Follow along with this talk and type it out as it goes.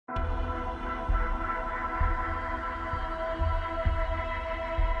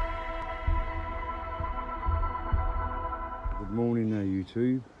morning there,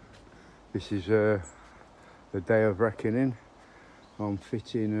 YouTube. This is the day of reckoning. I'm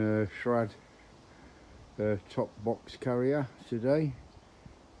fitting a Shad top box carrier today.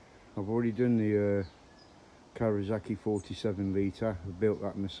 I've already done the Kawasaki 47 litre. I built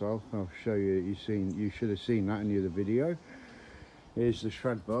that myself. I'll show you. You should have seen that in the other video. Here's the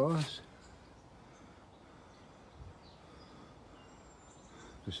Shad bars.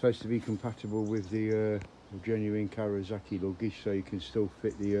 They're supposed to be compatible with the genuine Kawasaki luggage, so you can still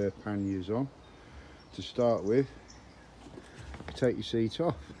fit the panniers on. To start with, take your seat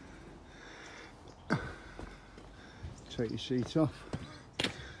off. Take your seat off.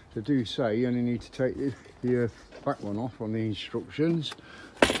 They do say you only need to take the back one off on the instructions.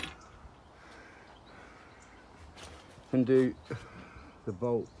 And do the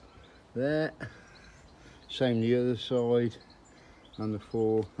bolt there. Same the other side. And the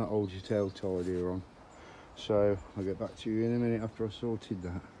four that holds your tail tidier on. So I'll get back to you in a minute after I've sorted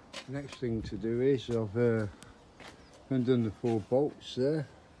that. The next thing to do is I've undone the four bolts there.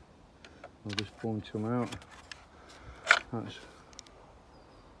 I'll just point them out. That's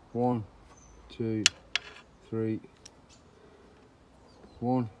 1, 2, 3.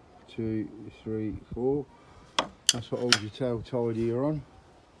 1, 2, 3, 4. That's what holds your tail tidier on.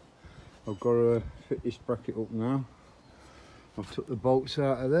 I've got to fit this bracket up now. I've took the bolts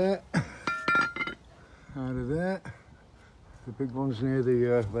out of there. The big ones near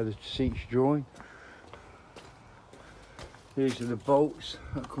the where the seats join. These are the bolts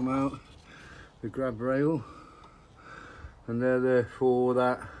that come out the grab rail, and they're the four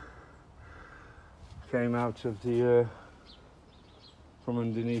that came out of the from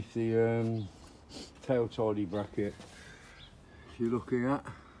underneath the tail tidy bracket. If you're looking at,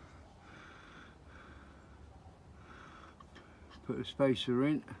 put a spacer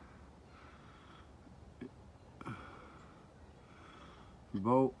in,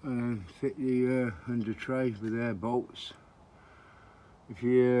 bolt, and then fit the under tray with their bolts. If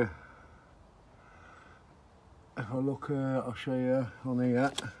I look, I'll show you on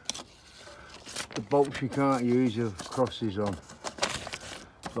here. The bolts you can't use have crosses on,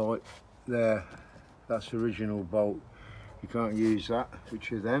 like there. That's the original bolt. You can't use that,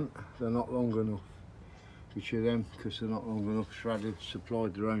 which are them. They're not long enough. Which are them, because they're not long enough. Shad have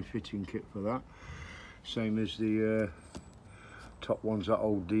supplied their own fitting kit for that. Same as the top ones that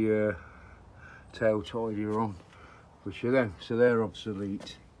hold the tail tidier on, which are them, so they're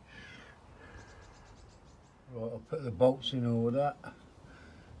obsolete. Right, I'll put the bolts in order.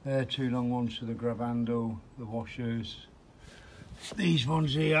 They're two long ones for the grab handle, the washers. These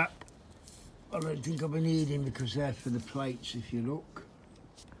ones here, I don't think I'll be needing because they're for the plates if you look.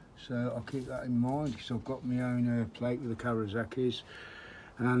 So I'll keep that in mind because I've got my own plate with the Kawasaki's.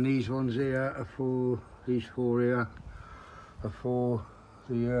 And these ones here are for, these four here are for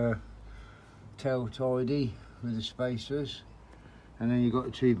the tail tidy with the spacers. And then you've got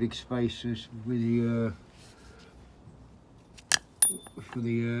the two big spacers with the for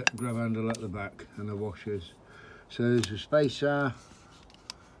the grab handle at the back and the washers. So there's a spacer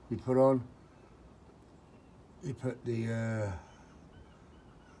you put on, you put the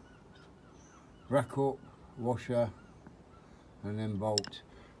rack up, washer, and then bolt.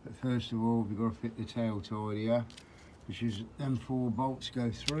 But first of all, we've got to fit the tail tidier, which is them four bolts go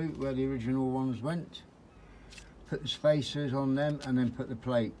through where the original ones went. Put the spacers on them and then put the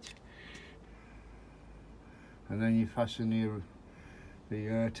plate. And then you fasten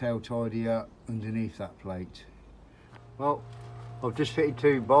the tail tidier underneath that plate. Well, I've just fitted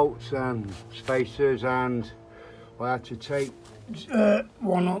two bolts and spacers, and I had to take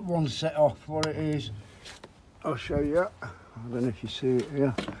one set off. What it is, I'll show you. I don't know if you see it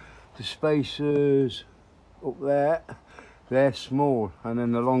here. The spacers up there, they're small, and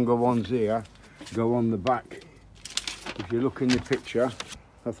then the longer ones here go on the back. If you look in the picture,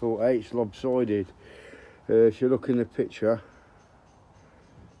 I thought, hey, it's lopsided. If you look in the picture,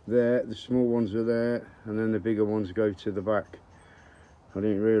 there, the small ones are there, and then the bigger ones go to the back. I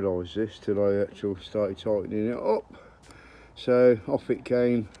didn't realise this till I actually started tightening it up. So off it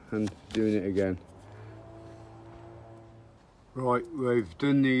came and doing it again. Right, we've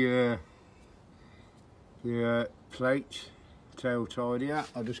done the plate, tail tidier.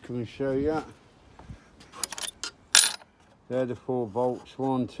 I'll just come and show you. They're the four bolts,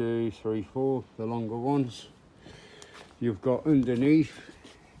 1, 2, 3, 4, the longer ones. You've got underneath,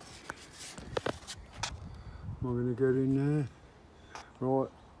 I'm going to get in there. Right,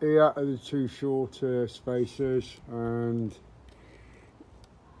 here are the two shorter spacers, and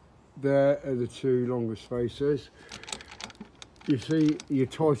there are the two longer spacers. You see, you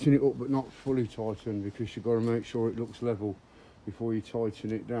tighten it up but not fully tightened because you've got to make sure it looks level. before you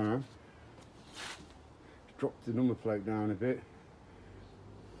tighten it down. Drop the number plate down a bit.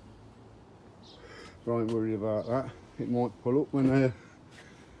 I ain't worried about that. It might pull up when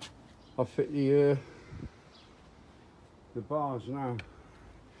I fit the bars now.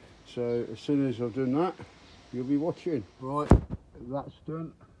 So as soon as I've done that, you'll be watching. Right, that's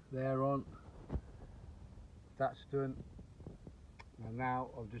done. They're on. That's done. And now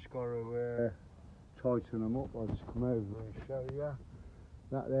I've just got to tighten them up. I'll just come over and show you.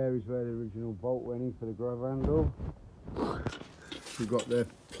 That there is where the original bolt went in for the grab handle. We've got the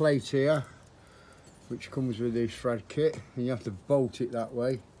plate here, which comes with the Shad kit, and you have to bolt it that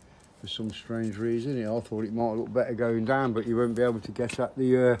way for some strange reason. I thought it might look better going down, but you won't be able to get at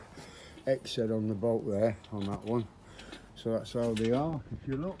the X head on the bolt there, on that one. So that's how they are. If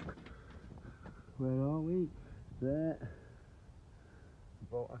you look, where are we? There. The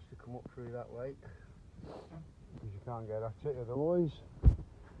bolt has to come up through that way, because you can't get at it otherwise.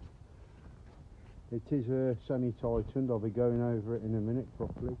 It is semi-tightened. I'll be going over it in a minute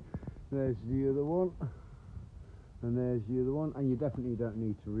properly. There's the other one, and there's the other one, and you definitely don't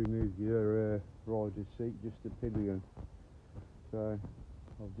need to remove your rider's seat, just the pillion. So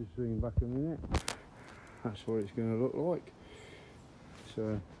I'll just zoom back a minute. That's what it's going to look like.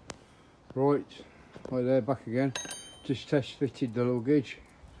 So right there, back again. Just test fitted the luggage.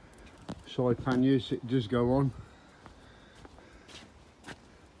 Side panniers, it does go on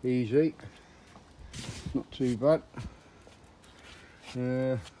easy, not too bad.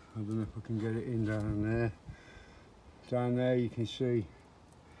 I don't know if I can get it in down there. Down there you can see,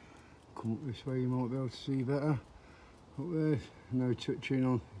 come up this way you might be able to see better. Up there, no touching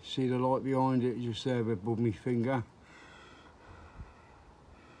on, see the light behind it, just there above my finger.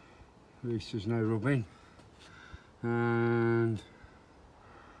 At least there's no rubbing. And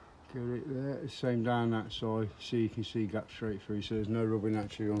get it there, same down that side, so you can see gaps straight through, so there's no rubbing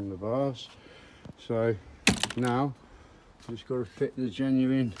actually on the bars. So now just got to fit the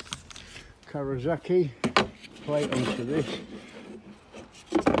genuine Kawasaki plate onto this.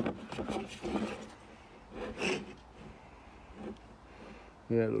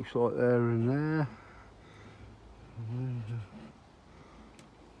 Yeah, it looks like there and there.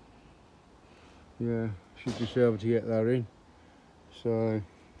 Yeah, should just be able to get that in. So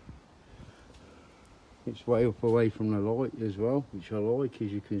it's way up away from the light as well, which I like,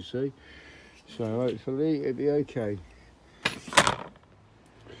 as you can see. So hopefully it'll be okay.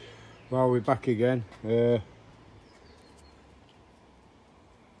 Well, we're back again. Where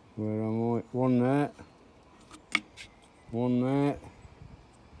am I? One there, one there,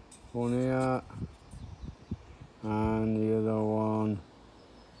 one here, and the other one.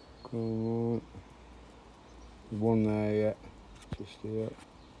 Come on. One there, yeah, just here.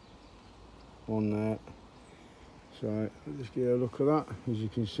 One there. So I'll just get a look at that. As you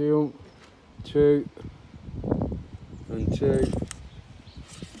can see, them, two and two,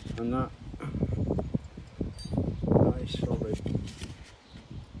 and that is solid.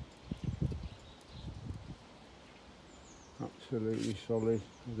 Absolutely solid.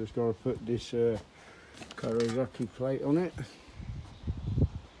 I've just got to put this Kawasaki plate on it.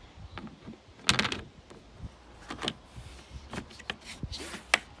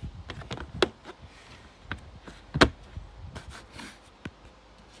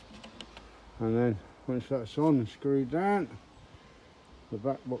 And then once that's on and screwed down, the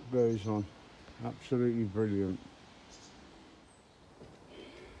back book goes on. Absolutely brilliant.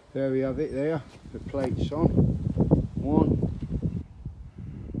 There we have it there, the plate's on. 1,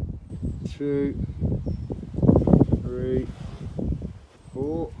 2, 3,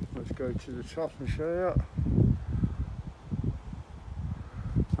 4. Let's go to the top and show you.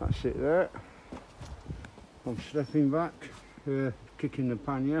 That's it there. I'm stepping back, kicking the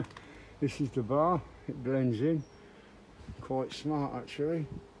pannier. This is the bar, it blends in. Quite smart actually.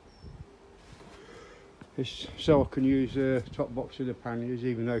 It's so I can use the top box of the panniers,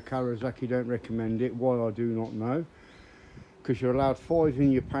 even though Kawasaki don't recommend it. Why, I do not know. Because you're allowed 5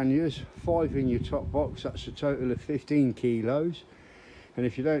 in your panniers, 5 in your top box, that's a total of 15 kilos. And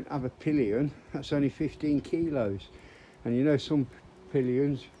if you don't have a pillion, that's only 15 kilos. And you know some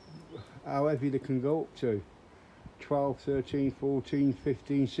pillions, how heavy they can go up to. 12, 13, 14,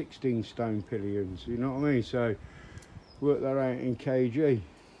 15, 16 stone pillions, you know what I mean? So work that out in kg,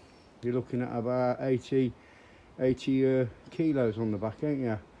 you're looking at about 80 kilos on the back, ain't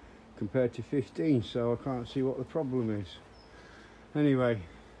you, compared to 15, so I can't see what the problem is. Anyway,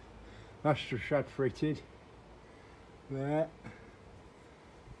 that's the Shad fitted there.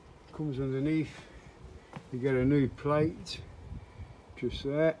 Comes underneath, you get a new plate just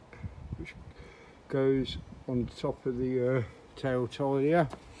there, which goes on top of the tail tidier.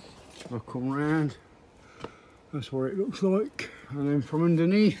 I'll come round, that's what it looks like, and then from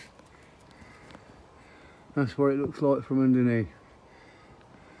underneath, that's what it looks like from underneath.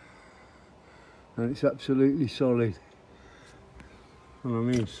 And it's absolutely solid, and I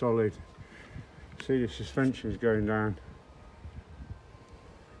mean solid. See, the suspension's going down.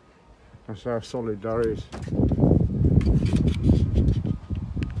 That's how solid that is.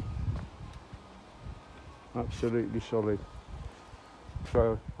 Absolutely solid.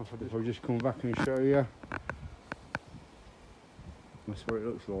 So I'll just come back and show you. That's what it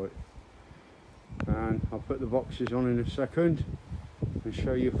looks like. And I'll put the boxes on in a second and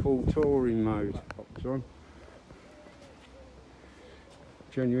show you full touring mode. Box on.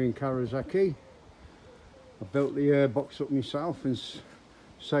 Genuine Kawasaki. I built the box up myself and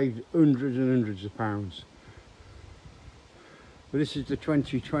saved hundreds and hundreds of pounds. But this is the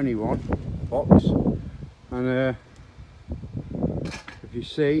 2021 box, and if you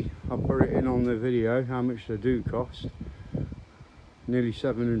see, I'll put it in on the video how much they do cost. Nearly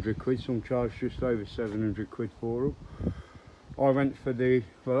 700 quid, some charge just over 700 quid for them. I went for the,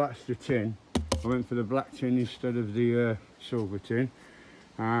 well, that's the tin. I went for the black tin instead of the silver tin.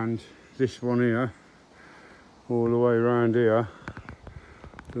 And this one here, all the way around here,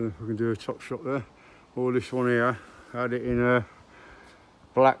 I don't know if I can do a top shot there. All this one here, I had it in a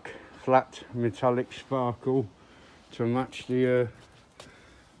black flat metallic sparkle to match the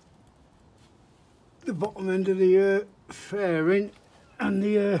bottom end of the fairing, and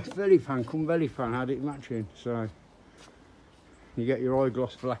the belly fan, belly fan had it matching. So you get your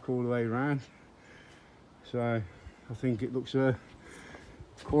eyeglass black all the way around. So I think it looks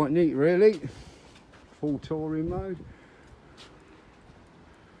quite neat, really. Full touring mode.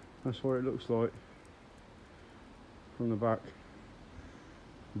 That's what it looks like from the back.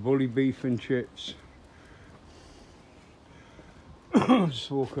 Bully beef and chips.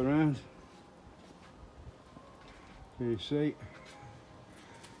 Just walk around. Here you see.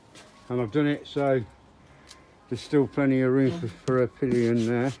 And I've done it so there's still plenty of room for a pillion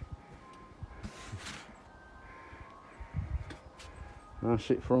there. That's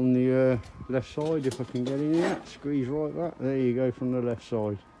it from the left side, if I can get in here. Squeeze right back. There you go, from the left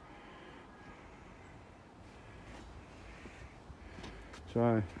side.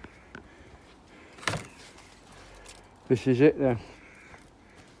 So this is it then.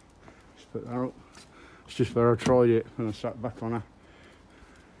 Let's put that up. It's just where I tried it when I sat back on her.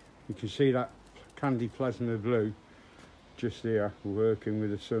 You can see that candy plasma blue just there, working with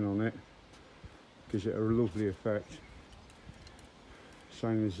the sun on it. Gives it a lovely effect.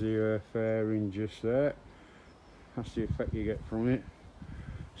 Same as the fairing just there. That's the effect you get from it.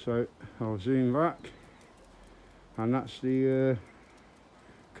 So I'll zoom back, and that's the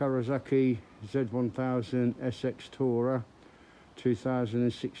Kawasaki Z1000 SX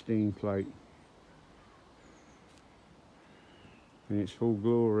 2016 plate. In its full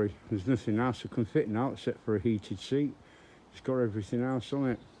glory. There's nothing else that can fit now except for a heated seat. It's got everything else on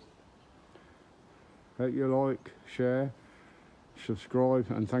it. Hope you like, share, subscribe,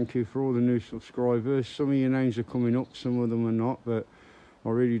 and thank you for all the new subscribers. Some of your names are coming up, some of them are not, but I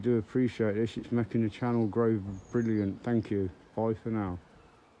really do appreciate this. It's making the channel grow brilliant. Thank you. Bye for now.